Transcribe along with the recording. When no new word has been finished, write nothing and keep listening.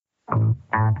Good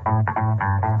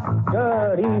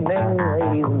evening,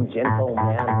 ladies and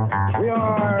gentlemen. We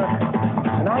are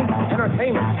tonight's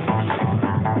entertainment.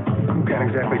 You've got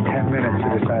exactly 10 minutes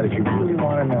to decide if you really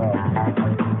want to know.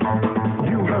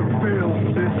 You have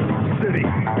failed this city.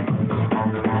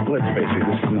 Let's face it,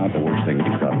 this is not the worst thing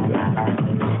you've done today.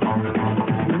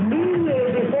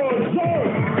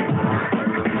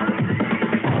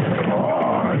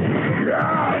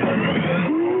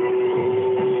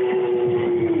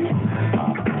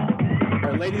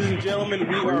 Ladies and gentlemen,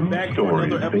 we are back for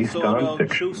another episode of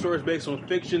True Stories Based on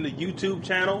Fiction, the YouTube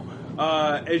channel.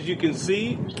 As you can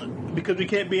see, because we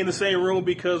can't be in the same room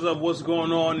because of what's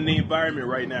going on in the environment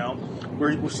right now,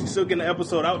 we're still getting an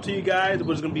episode out to you guys,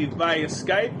 but it's going to be via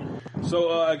Skype.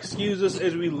 So excuse us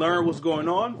as we learn what's going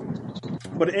on.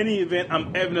 But in any event,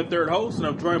 I'm Evan, the third host, and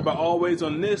I'm joined by always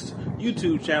on this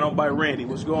YouTube channel by Randy.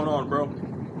 What's going on, bro?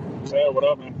 Hey, what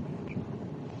up, man?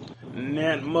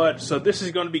 Not much. So this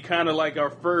is going to be kind of like our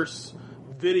first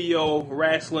video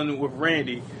wrestling with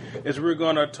Randy, as we're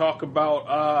going to talk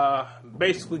about,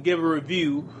 basically give a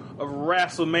review of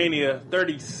WrestleMania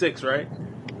 36, right?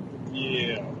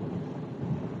 Yeah.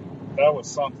 That was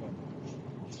something.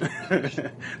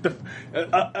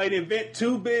 An event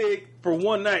too big for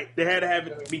one night. They had to have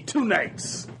it be 2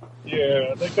 nights.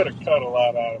 Yeah, they could have cut a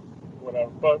lot out of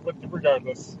whatever, but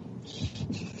regardless.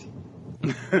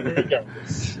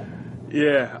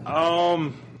 Yeah.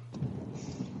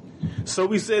 So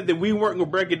we said that we weren't gonna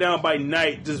break it down by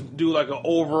night, just do like an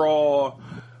overall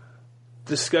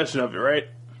discussion of it, right?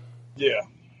 Yeah.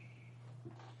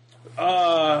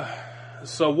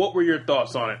 So what were your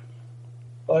thoughts on it?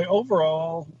 Like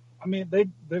overall, I mean,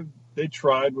 they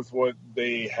tried with what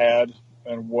they had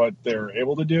and what they're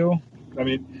able to do. I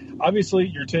mean, obviously,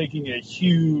 you're taking a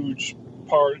huge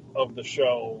part of the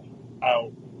show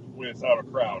out without a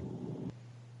crowd.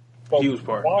 But huge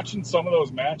part. Watching some of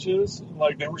those matches,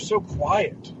 like, they were so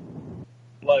quiet.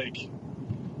 Like,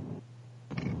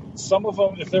 some of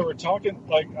them, if they were talking,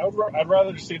 like, I'd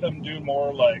rather see them do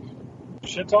more, like,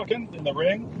 shit talking in the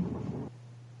ring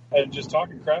and just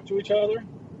talking crap to each other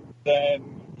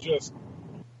than just,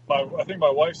 I think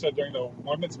my wife said during the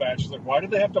women's match, she's like, why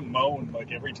did they have to moan,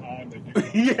 like, every time they do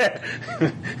that? Yeah.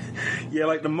 Yeah,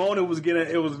 like, the moaning was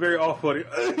it was very off-putting.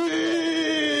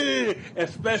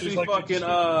 Especially like,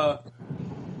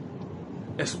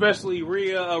 especially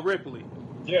Rhea Ripley.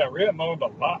 Yeah, Rhea moaned a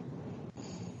lot.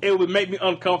 It would make me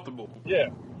uncomfortable.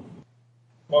 Yeah.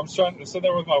 Well, I was trying to sit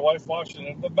there with my wife watching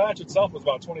it. The match itself was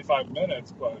about 25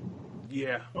 minutes, but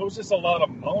yeah, it was just a lot of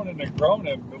moaning and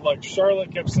groaning. But, like,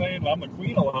 Charlotte kept saying, I'm the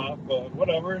queen a lot, but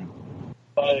whatever.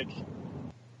 Like,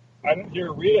 I didn't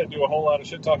hear Rhea do a whole lot of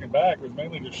shit talking back. It was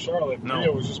mainly just Charlotte. No.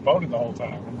 Rhea was just moaning the whole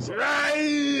time. So,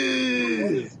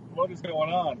 right. What is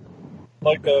going on?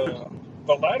 Like, the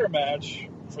ladder match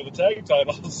for the tag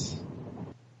titles,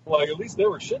 like, at least they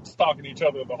were shit talking to each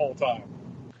other the whole time.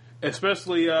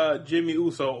 Especially Jimmy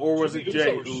Uso, or was it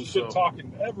Jay Uso? Shit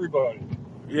talking to everybody.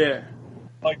 Yeah.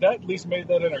 Like, that at least made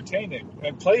that entertaining.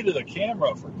 And play to the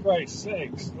camera, for Christ's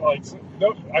sakes. Like,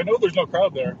 no, I know there's no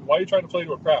crowd there. Why are you trying to play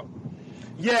to a crowd?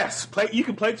 Yes, you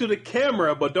can play to the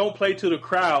camera, but don't play to the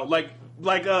crowd. Like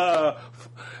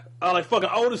fucking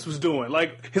Otis was doing.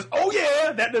 Like, oh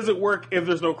yeah, that doesn't work if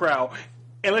there's no crowd.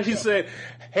 Unless you said,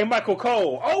 hey, Michael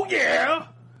Cole, oh yeah.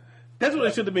 That's what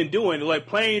they should have been doing, like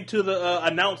playing to the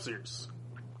announcers.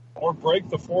 Or break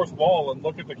the fourth wall and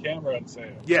look at the camera and say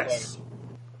it. Yes.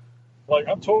 Like,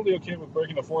 I'm totally okay with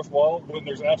breaking the fourth wall when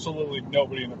there's absolutely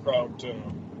nobody in the crowd to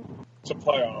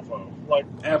play off of. Like,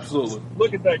 absolutely.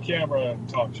 Look at that camera and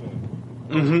talk shit.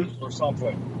 Mm-hmm. Or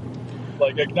something.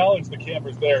 Like, acknowledge the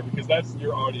camera's there because that's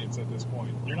your audience at this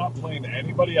point. You're not playing to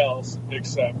anybody else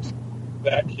except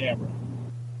that camera.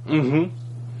 Mm-hmm.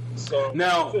 So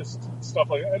now, just stuff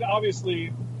like that. And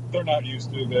obviously, they're not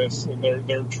used to this, and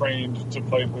they're trained to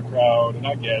play to the crowd, and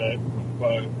I get it.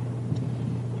 But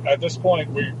at this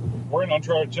point, we're in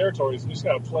uncharted territories. You just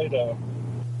got to play to,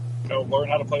 learn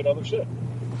how to play to other shit.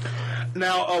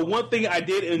 Now, one thing I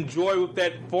did enjoy with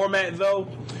that format, though,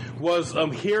 was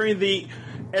hearing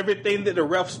everything that the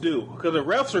refs do, because the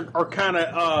refs are kind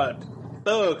of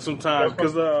thugs sometimes.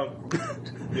 Because on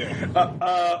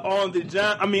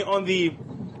the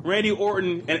Randy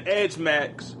Orton and Edge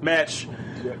match,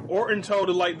 Orton told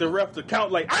the ref to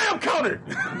count like, I am counted.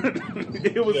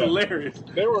 It was hilarious.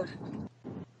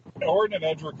 Orton and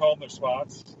Edge were calling their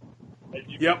spots. And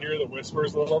you can hear the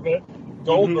whispers a little bit.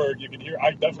 Goldberg, you can hear.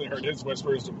 I definitely heard his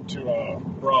whispers to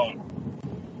Braun,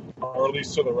 or at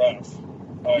least to the ref.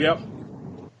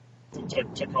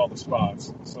 To call the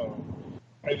spots. So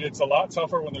it's a lot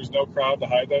tougher when there's no crowd to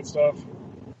hide that stuff.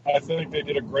 I think they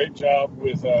did a great job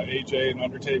with AJ and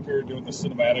Undertaker doing the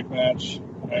cinematic match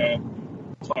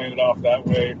and playing it off that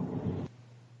way.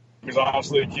 Because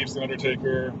honestly, it keeps the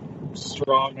Undertaker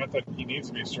strong. Not that he needs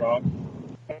to be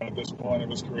strong at this point of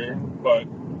his career, but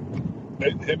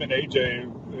him and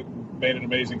AJ made an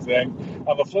amazing thing.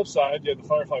 On the flip side, you had the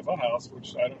Firefly Funhouse,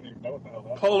 which I don't even know what the hell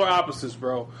that is. Polar opposites,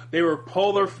 bro. They were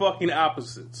polar fucking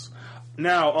opposites.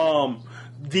 Now,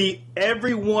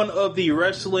 every one of the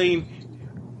wrestling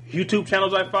YouTube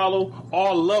channels I follow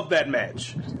all love that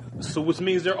match. So which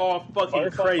means they're all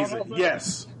fucking Firefly crazy. Funhouse?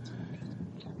 Yes.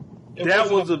 It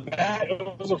That was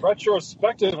it was a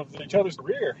retrospective of each other's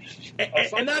career.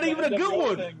 and not even a good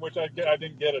one. Thing, which I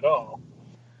didn't get at all.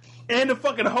 And the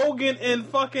fucking Hogan and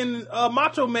fucking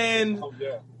Macho Man Oh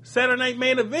yeah, Saturday Night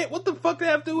Main Event. What the fuck did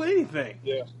that have to do with anything?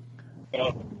 yeah.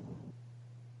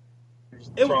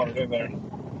 Just It- throwing it in there.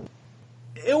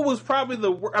 It was probably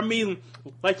the worst. I mean,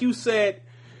 like you said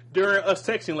during us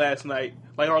texting last night,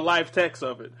 like our live text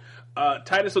of it,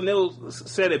 Titus O'Neil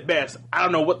said it best. I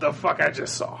don't know what the fuck I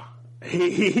just saw.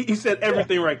 He said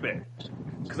everything right there.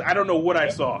 Because I don't know what I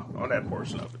saw on that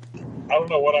portion of it. I don't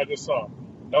know what I just saw.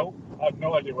 Nope, I have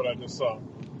no idea what I just saw.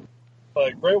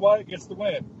 Like, Bray Wyatt gets the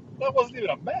win. That wasn't even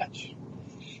a match.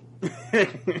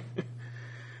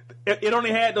 It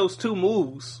only had those two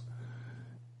moves.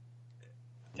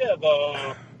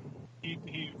 Yeah,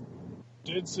 he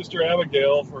did Sister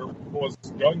Abigail was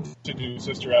going to do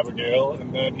Sister Abigail,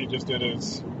 and then he just did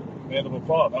his mandible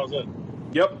claw. That was it.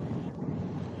 Yep.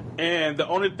 And the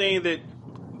only thing that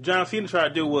John Cena tried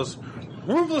to do was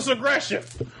ruthless aggression,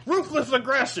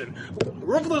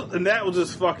 and that was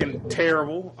just fucking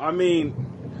terrible. I mean,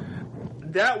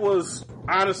 that was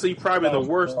honestly probably the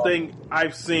worst thing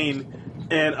I've seen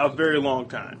in a very long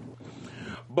time.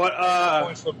 But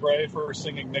Points to Bray for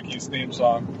singing Nikki's theme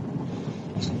song.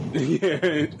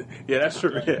 yeah, that's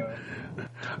true. Yeah.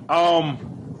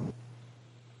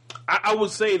 I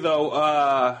would say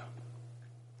though,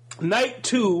 night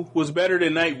 2 was better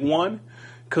than night 1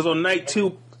 because on night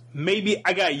 2, maybe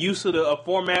I got used to the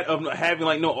format of having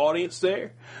like no audience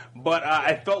there, but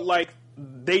I felt like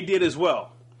they did as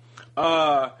well.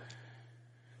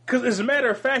 Because as a matter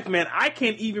of fact, man, I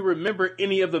can't even remember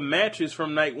any of the matches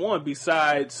from night 1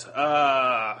 besides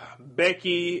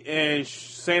Becky and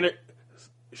Shayna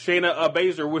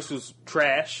Baszler, which was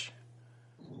trash.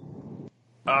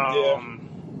 Yeah.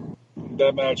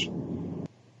 That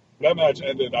match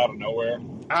ended out of nowhere.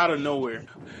 Out of nowhere.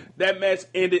 That match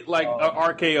ended like a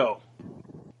RKO.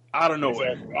 Out of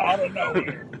nowhere. Exactly. Out of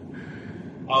nowhere.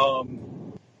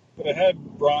 They had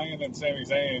Bryan and Sami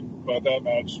Zayn, but that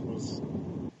match was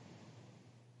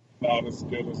not as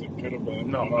good as it could have been.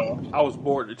 No, I was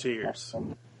bored to tears.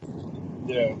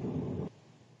 Yeah.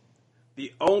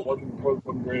 The only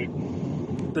Wasn't great.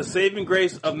 the saving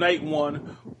grace of night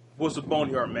 1 was the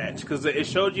Boneyard match because it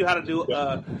showed you how to do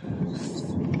a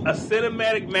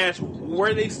cinematic match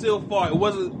where they still fought. It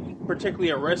wasn't particularly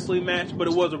a wrestling match, but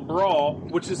it was a brawl,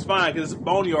 which is fine because it's a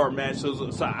Boneyard match, so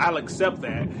I'll accept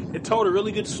that. It told a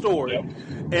really good story,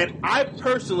 and I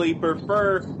personally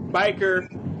prefer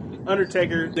Biker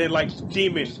Undertaker than like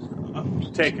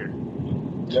Demon Taker.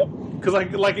 Yep. Because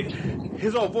like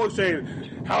his old voice saying,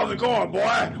 "How's it going,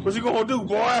 boy? What's you gonna do,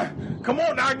 boy? Come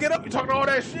on now, get up! You talking all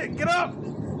that shit? Get up!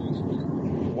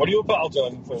 What are you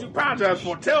apologizing for? What you apologize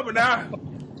for? Tell me now."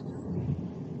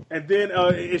 And then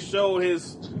it showed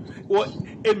his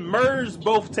it merged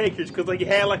both takers because like he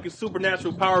had like his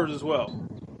supernatural powers as well.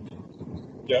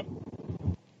 Yep.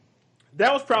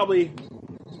 That was probably,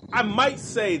 I might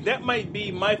say, that might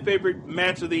be my favorite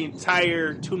match of the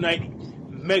entire 2-night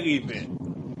mega event.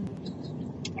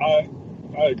 I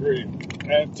agree.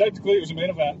 And technically, it was a main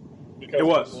event because It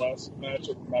was. the last match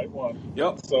of night 1.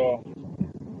 Yep, So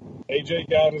AJ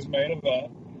got his main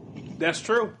event. that's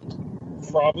true.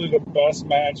 Probably the best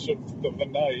match of the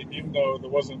night, even though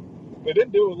they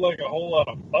didn't do like a whole lot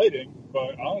of fighting,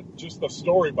 but just the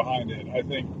story behind it, I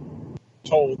think,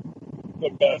 told the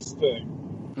best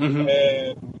thing. Mm-hmm.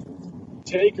 And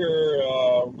Taker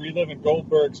reliving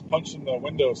Goldberg's punch in the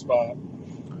window spot.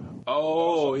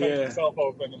 Oh Cut yeah, himself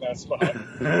open in that spot.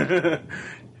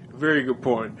 very good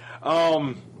point.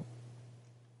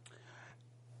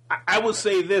 I would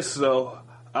say this though,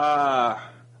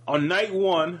 on night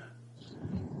 1.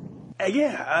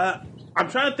 I'm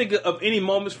trying to think of any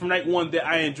moments from night 1 that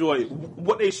I enjoyed.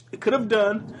 What they could have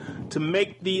done to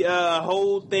make the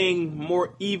whole thing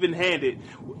more even-handed.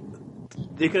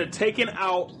 They could have taken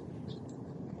out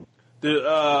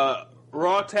the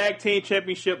Raw Tag Team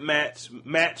Championship match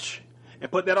and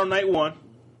put that on night 1.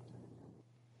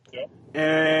 Yep.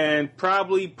 And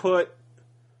probably put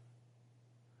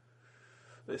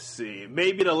Let's see.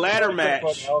 Maybe the ladder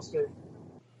match.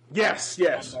 Yes.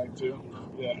 Night two.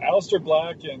 Yeah, Aleister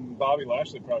Black and Bobby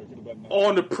Lashley probably could have been there.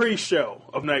 On the pre-show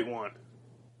of night one.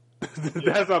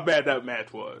 That's how bad that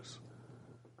match was.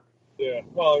 Yeah,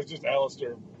 well, it's just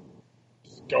Aleister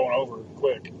just going over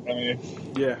quick. I mean,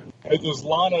 yeah. It was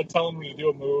Lana telling me to do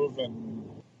a move, and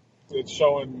it's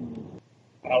showing,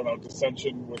 I don't know,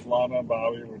 dissension with Lana and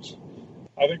Bobby, which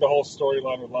I think the whole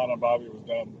storyline with Lana and Bobby was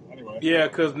done anyway. Yeah,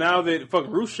 because now that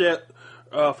Rusev,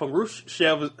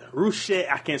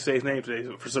 I can't say his name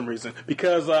today for some reason.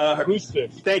 Because,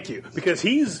 Rusev. Thank you. Because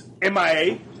he's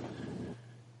MIA.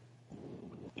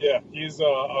 Yeah, he's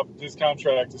his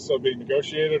contract is still being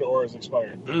negotiated or is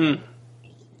expired.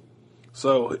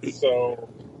 So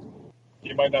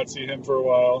you might not see him for a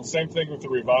while. Same thing with the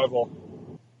Revival.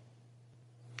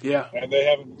 Yeah, and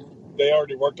they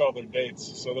already worked all their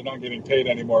dates, so they're not getting paid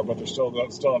anymore, but they're still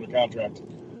under contract.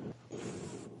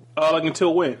 Like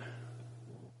until when?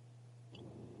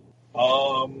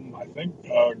 I think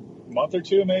a month or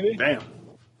two, maybe. Damn,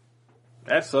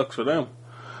 that sucks for them.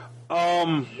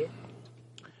 Yep.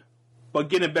 But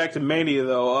getting back to Mania,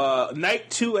 though, Night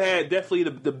 2 had definitely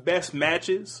the best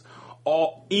matches,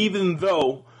 even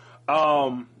though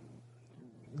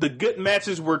the good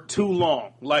matches were too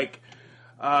long. Like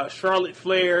Charlotte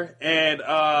Flair and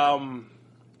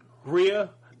Rhea,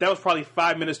 that was probably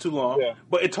 5 minutes too long. Yeah.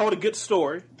 But it told a good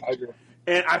story. I agree.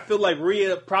 And I feel like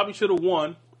Rhea probably should have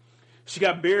won. She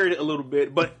got buried a little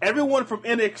bit. But everyone from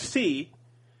NXT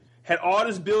had all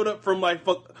this build-up from like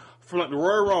the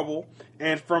Royal Rumble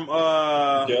and from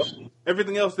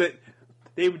everything else that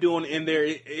they were doing in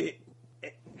their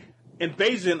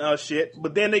invasion shit,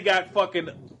 but then they got fucking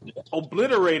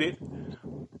obliterated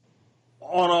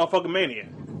on fucking Mania.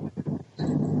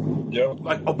 Yep.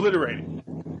 Like obliterated.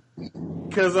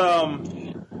 Because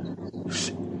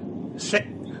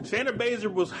Shayna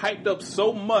Baszler was hyped up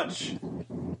so much,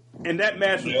 and that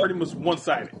match was pretty much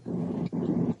one-sided.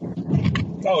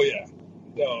 Oh yeah.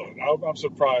 No, I'm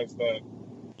surprised that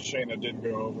Shayna didn't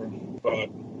go over, but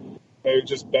maybe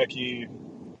just Becky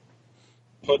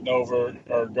putting over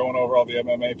or going over all the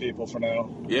MMA people for now.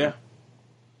 Yeah.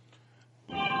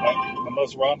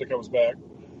 Unless Ronda comes back.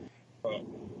 But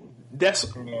that's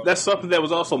something that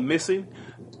was also missing.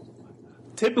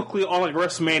 Typically on like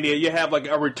WrestleMania, you have like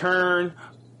a return,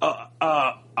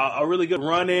 a really good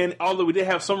run-in. Although we did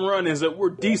have some run-ins that were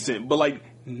decent, but like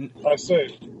I say,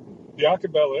 Bianca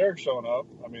Belair showing up.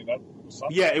 I mean, that was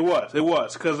something. Yeah, it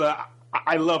was because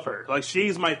I love her. Like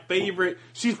she's my favorite.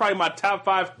 She's probably my top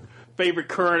 5 favorite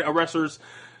current wrestlers,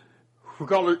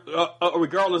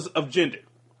 regardless of gender.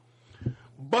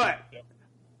 But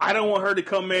I don't want her to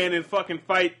come in and fucking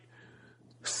fight,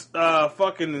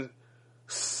 Selena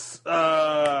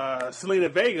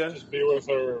Vega. Just be with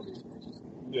her.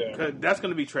 Yeah, cause that's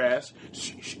gonna be trash.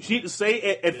 She need to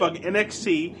stay at fucking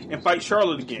NXT and fight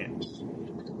Charlotte again.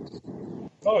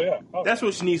 Oh yeah, that's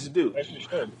what she needs to do. She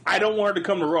should. I don't want her to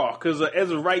come to Raw because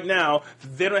as of right now,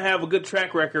 they don't have a good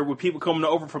track record with people coming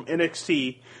over from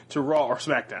NXT to Raw or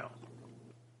SmackDown.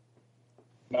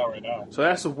 Not right now. So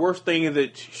that's the worst thing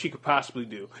that she could possibly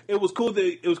do. It was cool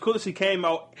that she came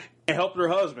out and helped her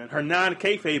husband, her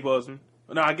non-kayfabe husband.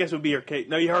 No, I guess it would be her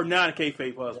her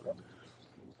non-kayfabe husband.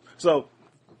 So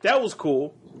that was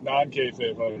cool.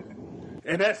 Non-kayfabe husband.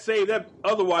 And that saved that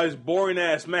otherwise boring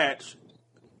ass match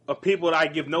of people that I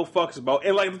give no fucks about.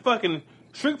 And like the fucking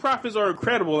Street Profits are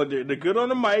incredible. They're good on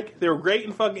the mic. They were great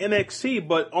in fucking NXT,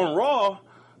 but on Raw,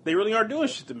 they really aren't doing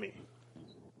shit to me.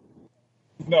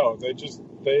 No, they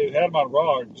had them on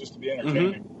Raw just to be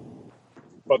entertaining.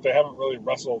 But they haven't really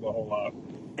wrestled a whole lot.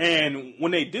 And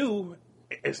when they do,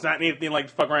 it's not anything like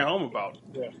to fuck around home about.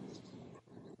 Yeah.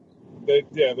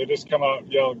 They just come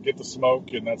out, yell, get the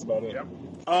smoke, and that's about it.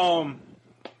 Yeah.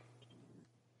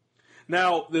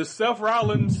 Now, the Seth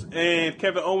Rollins and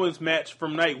Kevin Owens match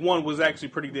from night 1 was actually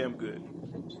pretty damn good.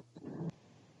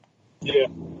 Yeah.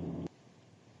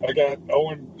 Kevin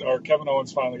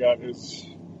Owens finally got his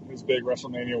big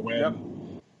WrestleMania win. Yep.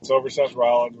 It's over Seth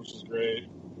Rollins, which is great.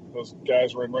 Those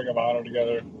guys were in Ring of Honor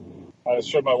together. I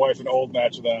showed my wife an old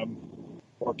match of them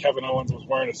where Kevin Owens was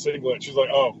wearing a singlet. She's like,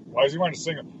 "Oh, why is he wearing a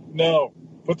singlet?" No,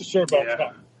 put the shirt back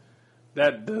on.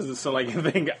 That doesn't sound like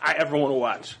anything I ever want to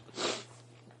watch.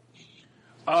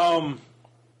 And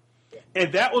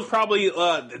that was probably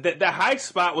the high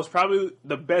spot was probably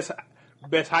the best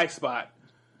high spot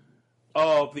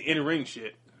of the in-ring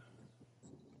shit.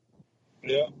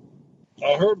 Yeah,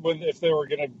 I heard if they were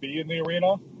going to be in the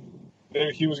arena,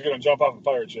 he was going to jump off a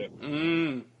pirate ship.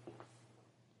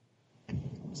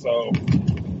 So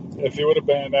if he would have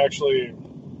been actually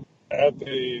at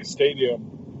the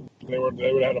stadium, they would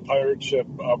have had a pirate ship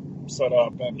set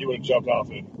up, and he would have jumped off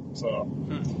it. So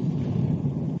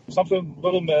something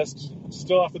little missed.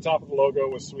 Still off the top of the logo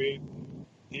was sweet.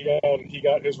 He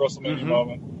got his WrestleMania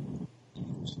moment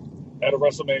at a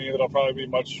WrestleMania that'll probably be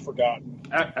much forgotten.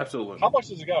 Absolutely. How much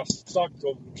does it got to suck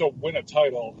to win a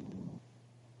title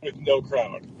with no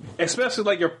crowd? Especially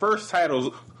like your first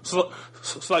title. So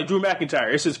like Drew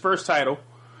McIntyre, it's his first title.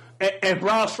 And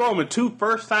Braun Strowman, 2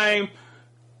 first-time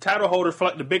title holders for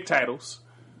like the big titles.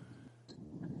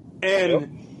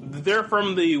 And they're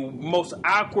from the most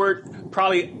awkward,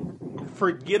 probably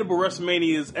forgettable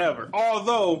WrestleManias ever.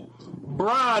 Although,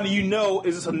 Braun,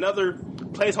 is just another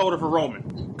placeholder for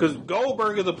Roman. Because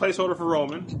Goldberg is a placeholder for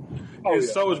Roman.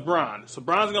 So is Braun. So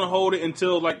Braun's going to hold it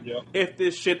until, if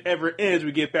this shit ever ends,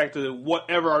 we get back to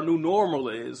whatever our new normal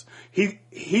is.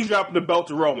 He's dropping the belt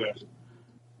to Roman. Yeah.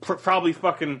 Probably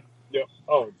fucking... Yep.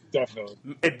 Oh, definitely.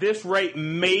 At this rate,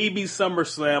 maybe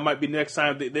SummerSlam might be next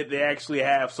time that they actually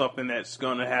have something that's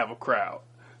going to have a crowd.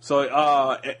 So,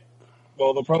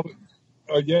 well, they'll probably...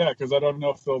 yeah, because I don't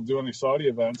know if they'll do any Saudi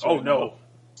events. Oh, no.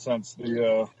 Since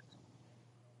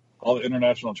all the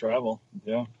international travel.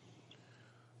 Yeah.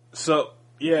 So,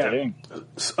 yeah. Dang.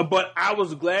 But I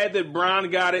was glad that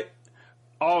Braun got it,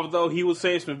 although he was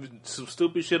saying some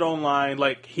stupid shit online.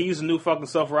 Like, he's the new fucking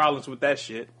Seth Rollins with that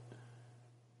shit.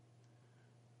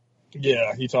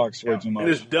 Yeah, he talks way too much.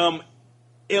 And this dumb,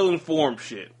 ill-informed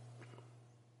shit.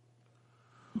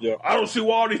 Yeah. I don't see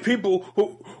why all these people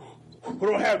who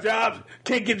don't have jobs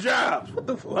can't get jobs. What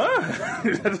the fuck?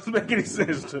 That doesn't make any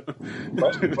sense to me.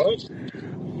 What?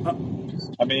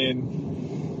 I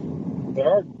mean,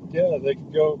 they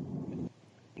can go.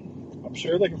 I'm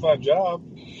sure they can find a job.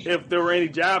 If there were any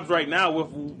jobs right now with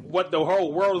what the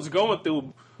whole world is going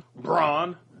through,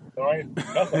 Braun. There ain't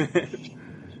nothing.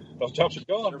 Those jobs are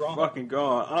gone, bro. Fucking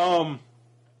gone.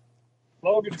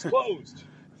 Logan's closed.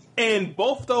 And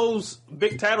both those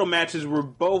big title matches were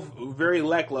both very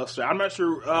lackluster. I'm not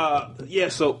sure.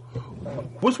 So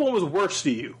which one was worse to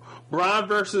you? Braun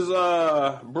versus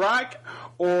Brock,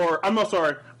 or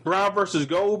Braun versus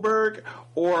Goldberg,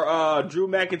 or Drew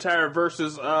McIntyre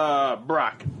versus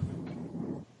Brock?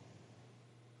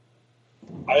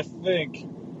 I think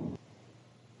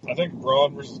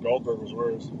Braun versus Goldberg was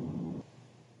worse.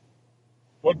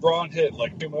 What Braun hit,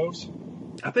 like 2 moves?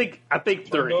 I think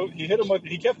 3.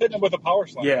 He kept hitting him with a power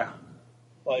slam. Yeah.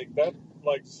 Like that,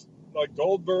 like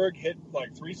Goldberg hit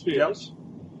like 3 spears.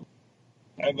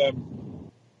 Yep. And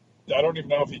then I don't even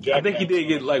know if he jackhammered. I think he did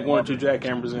get like 1 or 2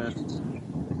 jackhammers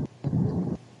in.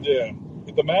 Yeah.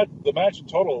 The match in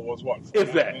total was what?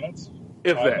 If that. Minutes?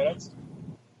 If 5 that. minutes?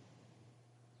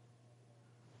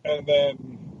 And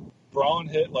then Braun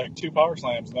hit like 2 power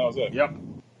slams, and that was it. Yep.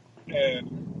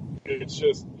 And it's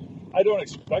just, I don't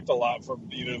expect a lot from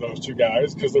either of those 2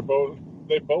 guys because they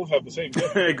both have the same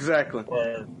gimmick. Exactly.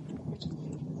 Where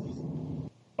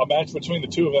a match between the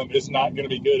 2 of them is not going to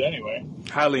be good anyway.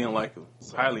 Highly unlikely.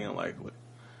 Highly unlikely.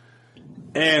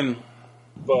 And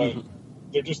but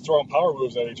they're just throwing power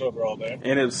moves at each other all day.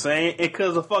 And it's saying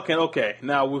because of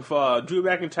now with Drew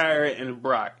McIntyre and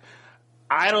Brock,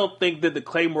 I don't think that the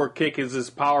Claymore kick is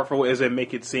as powerful as they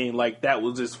make it seem. Like that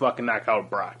was just fucking knock out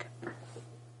Brock.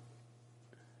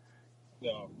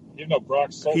 No, even though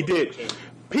Brock sold he did.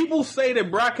 People say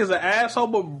that Brock is an asshole,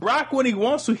 but Brock, when he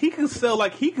wants to, he can sell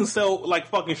like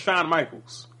fucking Shawn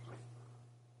Michaels.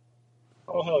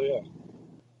 Oh hell yeah!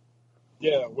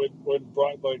 Yeah, when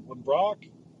Brock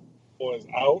was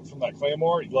out from that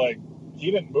Claymore, like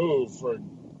he didn't move for a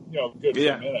good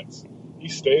 10 minutes. He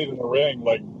stayed in the ring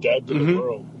like dead to the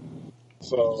world.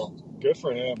 So good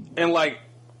for him. And I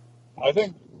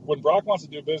think when Brock wants to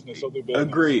do business, he'll do business.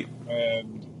 Agreed.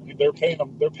 And they're paying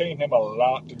him a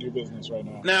lot to do business right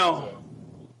now. Now,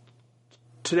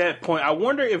 to that point, I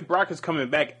wonder if Brock is coming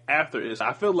back after this.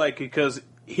 I feel like because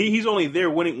he's only there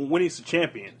when he's the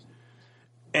champion.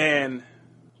 And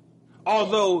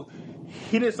although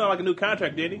he didn't sound like a new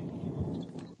contract, did he?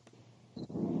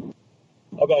 I'm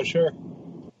not sure.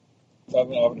 I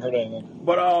haven't heard anything.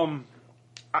 But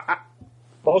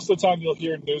most of the time you'll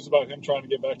hear news about him trying to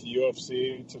get back to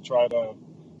UFC to try to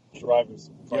drive his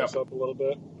price up a little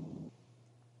bit.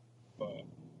 But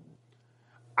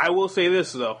I will say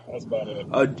this though. That's about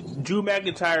it. Drew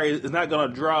McIntyre is not going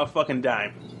to draw a fucking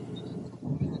dime.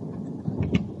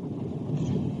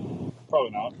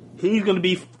 Probably not. He's going to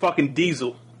be fucking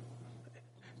Diesel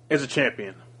as a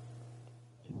champion.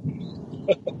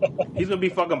 He's going to be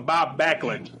fucking Bob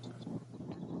Backlund.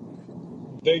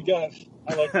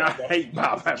 I like that. I hate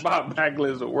Bob. Bob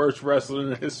Backlund is the worst wrestler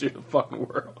in the history of the fucking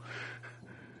world.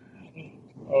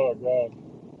 Oh, God.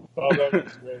 Bob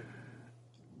Backlund's great.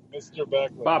 Mr.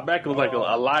 Backlund. Bob Backlund was like a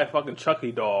live fucking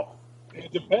Chucky doll.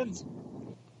 It depends.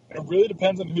 It really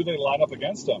depends on who they line up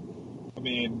against him. I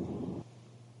mean,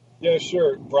 yeah,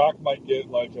 sure, Brock might get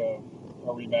like a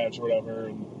rematch or whatever,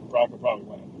 and Brock will probably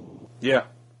win. Yeah.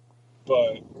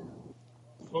 But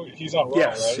he's on Raw,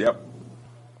 yes, right? Yep.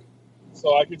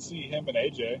 So I could see him and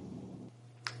AJ.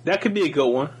 That could be a good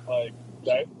one. Like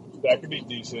that could be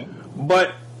decent.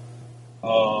 But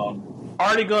are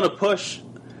they going to push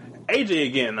AJ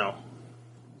again, though?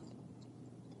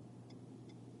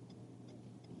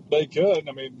 They could.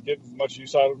 I mean, get as much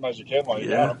use out of him as you can while you're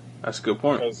down. That's a good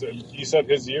point. Because he said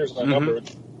his years are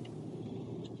numbered.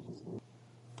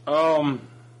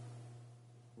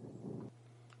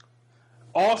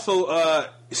 Also,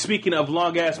 speaking of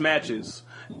long-ass matches,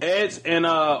 Edge and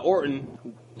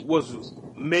Orton was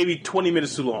maybe 20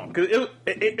 minutes too long. Because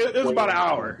it was about an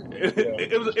hour. It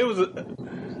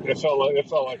felt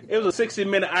like it was a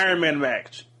 60-minute Iron Man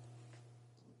match.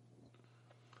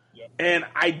 Yeah. And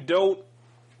I don't...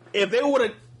 If they would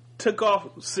have took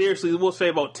off, seriously, we'll say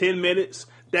about 10 minutes,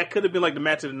 that could have been like the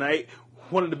match of the night.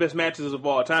 One of the best matches of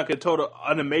all time. Could have told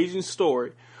an amazing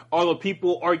story. Although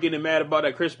people are getting mad about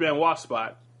that Chris Benoit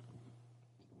spot.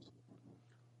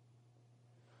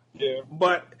 Yeah.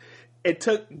 But it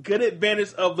took good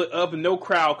advantage of the no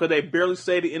crowd because they barely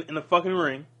stayed in the fucking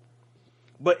ring.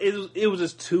 But it was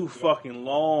just too fucking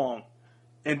long.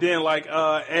 And then, like,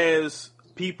 as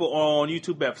people on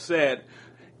YouTube have said,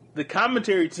 the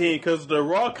commentary team, because the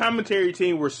Raw commentary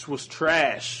team was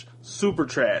trash. Super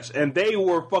trash. And they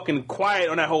were fucking quiet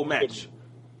on that whole match.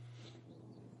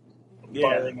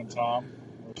 Byron and Tom,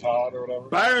 or Todd, or whatever.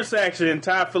 Byron Saxton and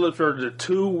Todd Phillips are the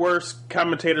two worst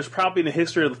commentators probably in the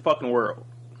history of the fucking world.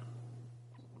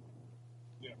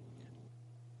 Yeah.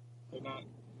 They're not.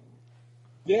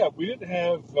 Yeah, we didn't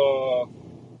have,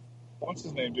 what's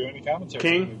his name, do any commentary?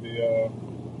 King?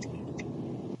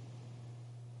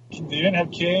 They didn't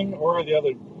have King or the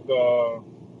other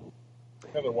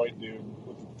white dude.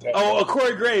 With the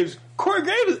Corey Graves. Corey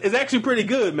Graves is actually pretty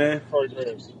good, man. Corey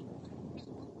Graves.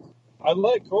 I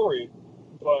like Corey,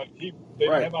 but they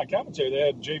didn't have my commentary. They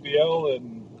had JBL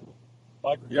and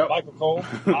Michael Cole.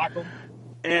 Michael.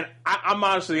 And I'm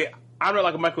honestly, I'm not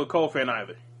like a Michael Cole fan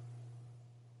either.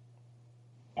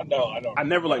 No, I don't. I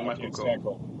never liked Michael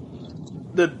Cole.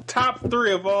 The top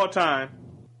three of all time: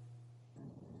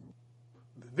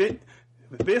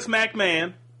 Vince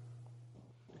McMahon,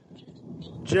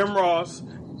 Jim Ross,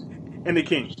 and the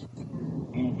King.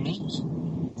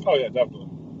 Mm-hmm. Oh yeah, definitely.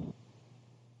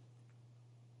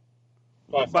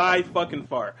 By fucking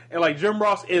far. And like Jim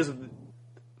Ross is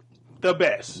the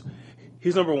best.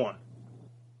 He's number one.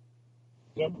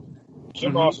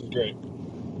 Jim Ross is great.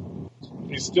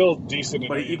 He's still decent.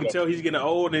 But you can tell he's getting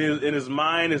old and his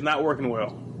mind is not working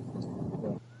well.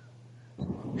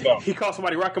 No. He called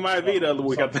somebody Rocky Maivia the other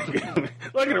week, I think.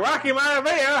 Look at Rocky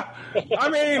Maivia! I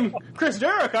mean, Chris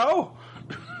Jericho!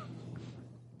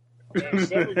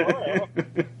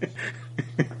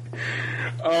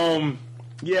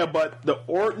 Yeah, but the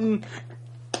Orton...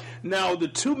 Now, the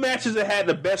two matches that had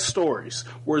the best stories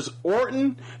was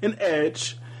Orton and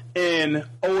Edge and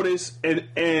Otis and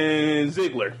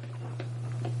Ziggler.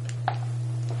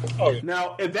 Oh, yeah.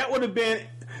 Now, if that would have been...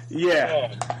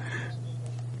 Yeah.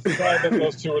 I think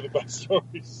those two were the best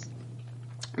stories.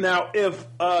 Now, if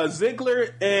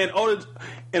Ziggler and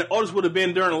Otis would have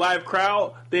been during a live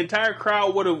crowd, the entire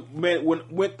crowd would have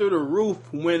went through the roof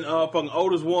when fucking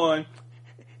Otis won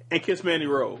and kissed Mandy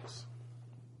Rose.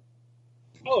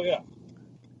 Oh yeah.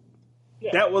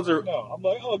 That was a. No, I'm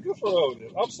like, oh, good for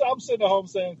Otis. I'm sitting at home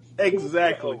saying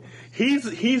exactly.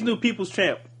 He's new people's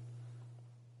champ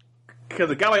because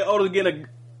a guy like Otis getting a.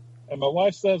 And my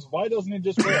wife says, why doesn't he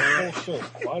just wear a full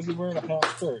shirt? Why is he wearing a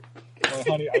half shirt? Well,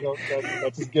 honey, I don't.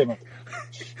 That's his gimmick.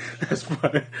 That's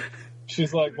funny.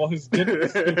 She's like, well, his gimmick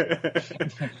is stupid.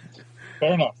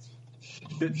 Fair enough.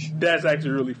 That's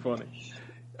actually really funny.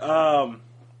 And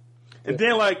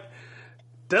then, like,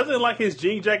 doesn't like his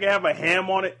jean jacket have a ham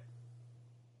on it?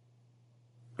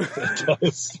 It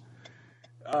does.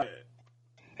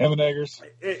 Ham and eggers.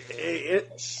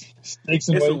 Steaks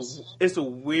and weights. It's a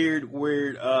weird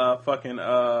fucking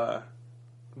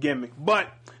gimmick. But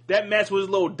that match was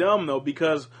a little dumb, though,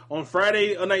 because on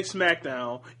Friday Night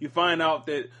SmackDown, you find out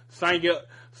that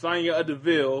Sonya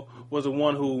Deville was the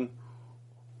one who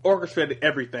orchestrated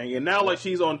everything. And now, like,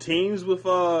 she's on teams with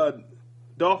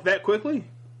Dolph that quickly.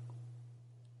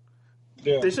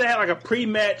 Yeah. They should have had, like, a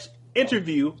pre-match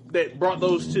interview that brought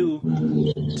those two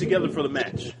together for the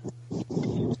match.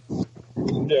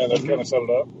 Yeah, that kind of set it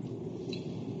up.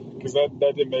 Because that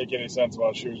didn't make any sense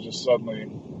why she was just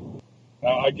suddenly...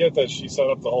 Now, I get that she set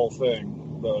up the whole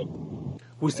thing, but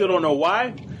we still don't know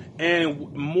why.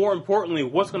 And more importantly,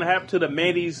 what's going to happen to the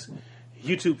Mandy's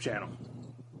YouTube channel?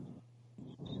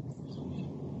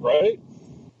 Right?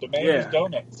 The Mandy's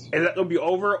Donuts. Is that going to be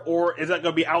over, or is that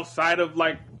going to be outside of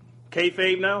like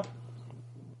kayfabe now?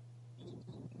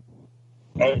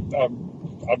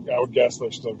 I would guess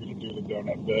they're still going to do the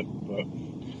donut bit,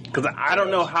 but because I don't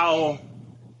know how.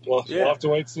 We'll have to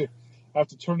wait and see. I have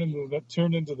to tune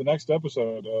into the next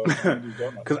episode of Mandy's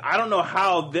Donuts. Because I don't know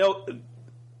how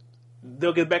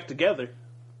they'll get back together.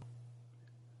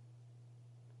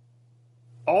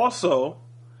 Also,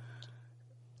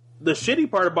 the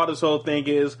shitty part about this whole thing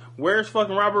is, where's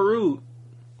fucking Robert Roode?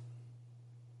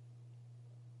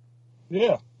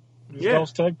 Yeah. He's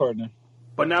Dolph's tag partner.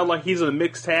 But now, like, he's in a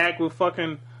mixed tag with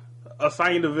fucking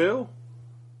Sonya Deville?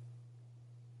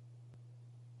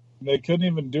 They couldn't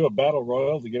even do a battle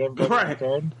royal to get everybody on the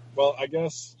card. Well, I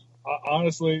guess,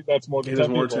 honestly, that's more than 10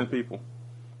 people. More than 10 people.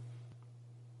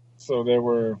 So they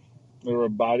were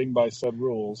abiding by said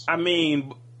rules. I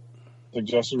mean...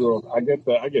 Suggested rules. I get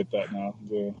that now.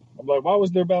 I'm like, why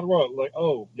was there a battle royal? Like,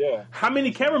 oh, yeah. How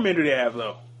many cameramen do they have,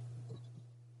 though?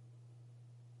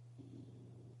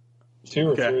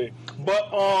 2 or 3.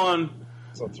 But on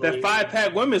that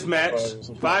 5-pack women's match,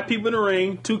 5 people in the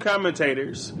ring, 2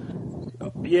 commentators.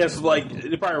 Yes, like,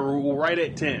 they probably were right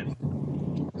at 10.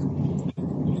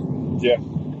 Yeah.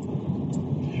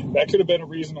 That could have been a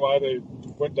reason why they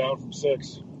went down from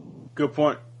 6. Good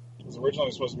point. It was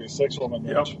originally supposed to be a 6-woman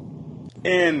match.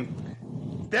 And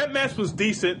that match was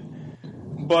decent,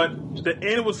 but the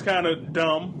end was kind of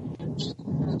dumb.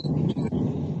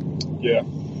 Yeah.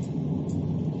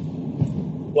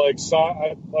 Like,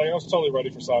 I was totally ready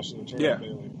for Sasha to turn on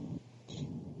Bayley.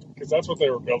 Because that's what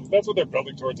they were building. That's what they're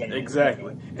building towards anyway.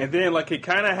 Exactly. And then, like, it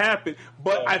kind of happened.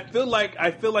 But I feel like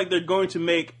they're going to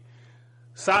make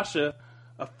Sasha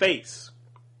a face.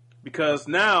 Because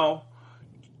now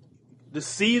the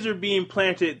seeds are being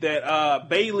planted that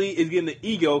Bayley is getting the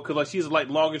ego because, like, she's like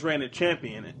longest reigning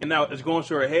champion, and now it's going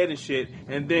to her head and shit.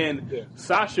 And then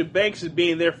Sasha Banks is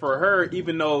being there for her,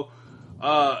 even though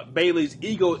Bayley's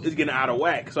ego is getting out of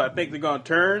whack. So I think they're going to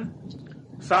turn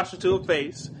Sasha to a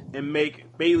face and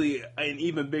make Bayley an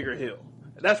even bigger heel.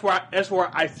 That's where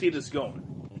I see this going.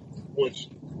 Which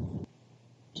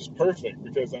is perfect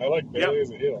because I like Bayley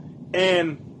as a heel.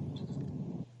 And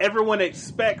everyone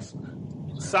expects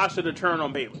Sasha to turn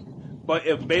on Bayley. But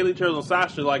if Bayley turns on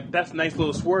Sasha, like, that's a nice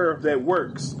little swerve that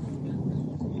works.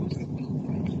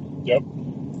 Yep.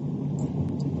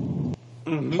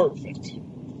 Mm-hmm. Perfect.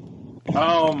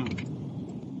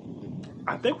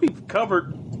 I think we've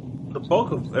covered the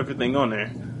bulk of everything on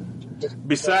there.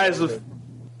 Besides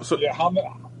how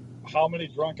many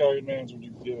drunk Iron Mans would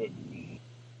you give it?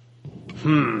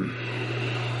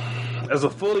 As a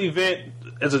full event,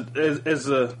 as an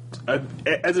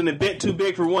event too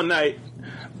big for one night,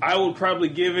 I would probably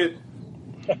give it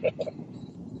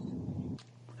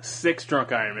 6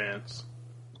 drunk Iron Mans.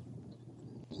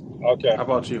 Okay. How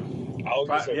about you? I was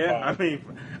gonna say 5. I mean,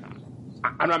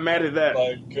 I'm not mad at that.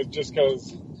 Like,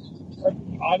 because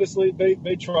honestly,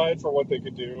 they tried for what they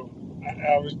could do.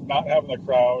 I was not having the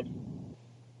crowd.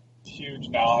 Huge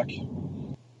knock.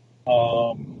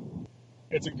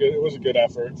 It was a good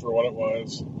effort for what it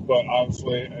was, but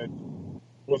honestly,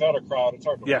 without a crowd, it's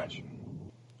hard to watch.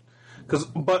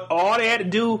 But all they had to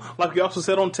do, like we also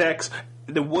said on text,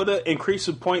 they would have increased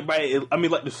the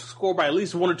the score by at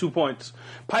least 1 or 2 points.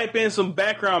 Pipe in some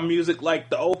background music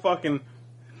like the old fucking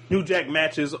New Jack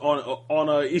matches on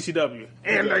ECW.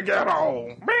 And they got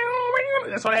all.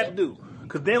 That's all they had to do.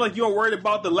 Because then, like, you aren't worried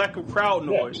about the lack of crowd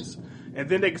noise. Yeah. And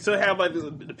then they can still have, like,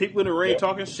 the people in the ring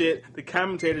talking shit. The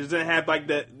commentators didn't have, like,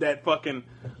 that fucking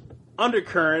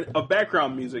undercurrent of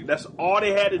background music. That's all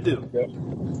they had to do.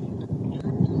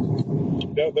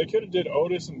 Yeah, they could have did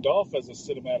Otis and Dolph as a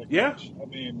cinematic match. I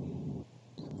mean,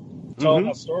 telling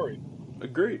that story.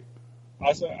 Agreed.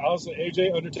 I said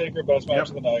AJ Undertaker best match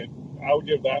of the night. I would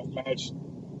give that match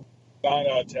 9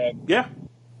 out of 10. Yeah,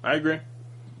 I agree.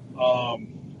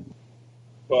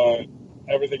 But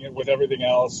everything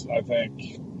else, I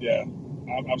think,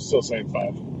 I'm still saying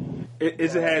 5.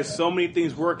 It has so many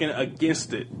things working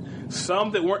against it.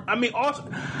 Some that weren't. I mean, also,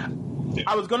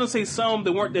 I was going to say some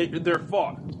that weren't their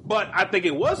fault, but I think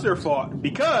it was their fault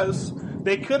because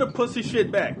they could have pushed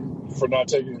shit back for not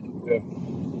taking. Yeah.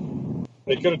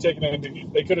 They could have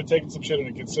taken some shit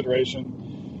into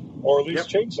consideration, or at least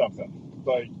changed something.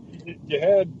 Like, you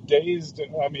had days.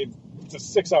 I mean, it's a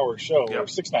 6-hour show or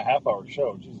 6.5-hour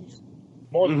show. Jesus,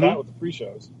 more than that with the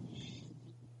pre-shows.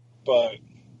 But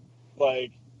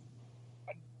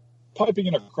piping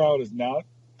in a crowd is not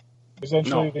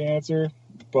essentially the answer.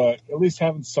 but at least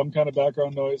having some kind of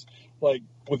background noise, like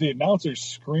with the announcers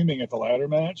screaming at the ladder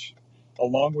match,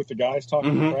 along with the guys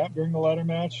talking crap during the ladder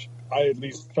match, I at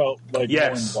least felt like more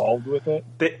involved with it.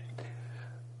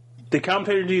 The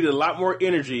commentator needed a lot more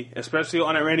energy, especially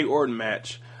on that Randy Orton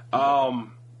match. Oh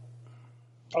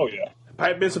yeah,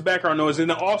 pipe in some background noise, and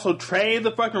then also train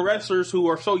the fucking wrestlers who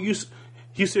are so used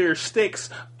to their sticks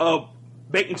of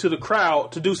baiting to the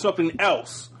crowd to do something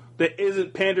else that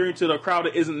isn't pandering to the crowd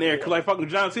that isn't there. Because like fucking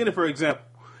John Cena, for example,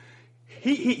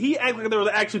 he acted like there was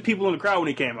actually people in the crowd when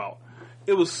he came out.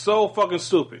 It was so fucking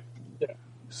stupid. Yeah,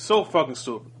 so fucking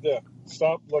stupid. Yeah,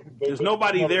 stop looking. There's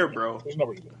nobody there, bro. There's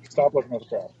nobody there. Stop looking at the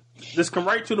crowd. Just come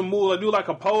right to the move. Do like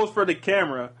a pose for the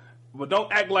camera, but don't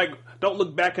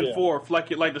look back and forth like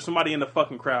there's somebody in the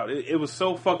fucking crowd. It was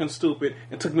so fucking stupid.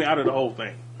 It took me out of the whole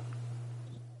thing.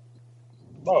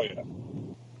 Oh yeah, that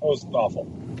was awful.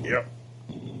 Yep.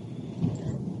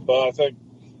 But I think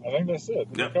that's it.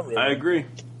 Yep, I agree.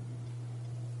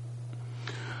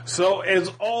 So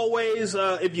as always,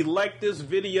 if you like this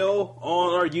video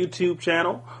on our YouTube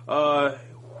channel,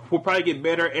 we'll probably get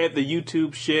better at the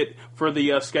YouTube shit for the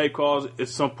Skype calls at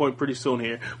some point pretty soon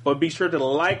here. But be sure to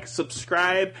like,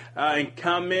 subscribe, and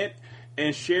comment,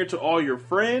 and share to all your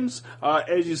friends.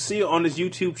 As you see on this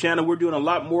YouTube channel, we're doing a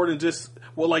lot more than just,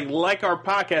 well, like our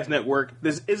podcast network.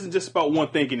 This isn't just about one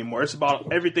thing anymore. It's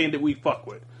about everything that we fuck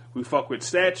with. We fuck with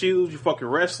statues, you fuck with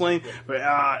wrestling,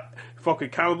 fuck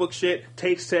with comic book shit,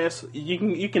 taste tests.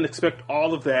 You can expect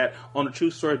all of that on the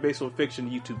True Stories Based on Fiction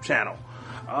YouTube channel.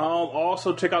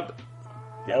 Also check out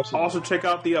the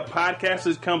podcast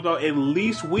that comes out at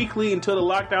least weekly until the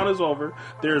lockdown is over.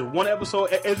 There's one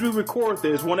episode as we record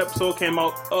this. One episode came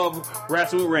out of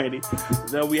Wrestling with Randy.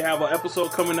 Then we have an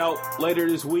episode coming out later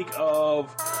this week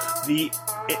of the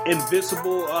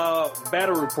Invincible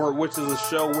Battle Report, which is a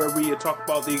show where we talk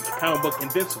about the comic book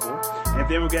Invincible. And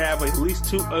then we're gonna have at least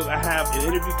two. I have an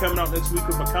interview coming out next week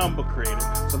with a comic book creator.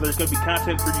 So there's gonna be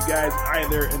content for you guys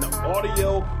either in the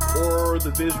audio or the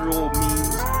visual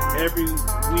means. Every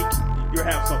week you'll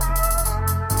have something.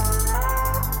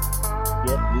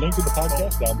 Yep, link to the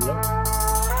podcast down below.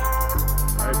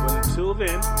 Alright, but until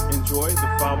then, enjoy the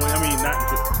following. I mean, not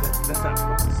enjoy. That's not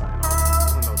fucking sign off.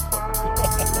 I don't know what the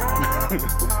fuck I'm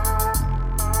doing.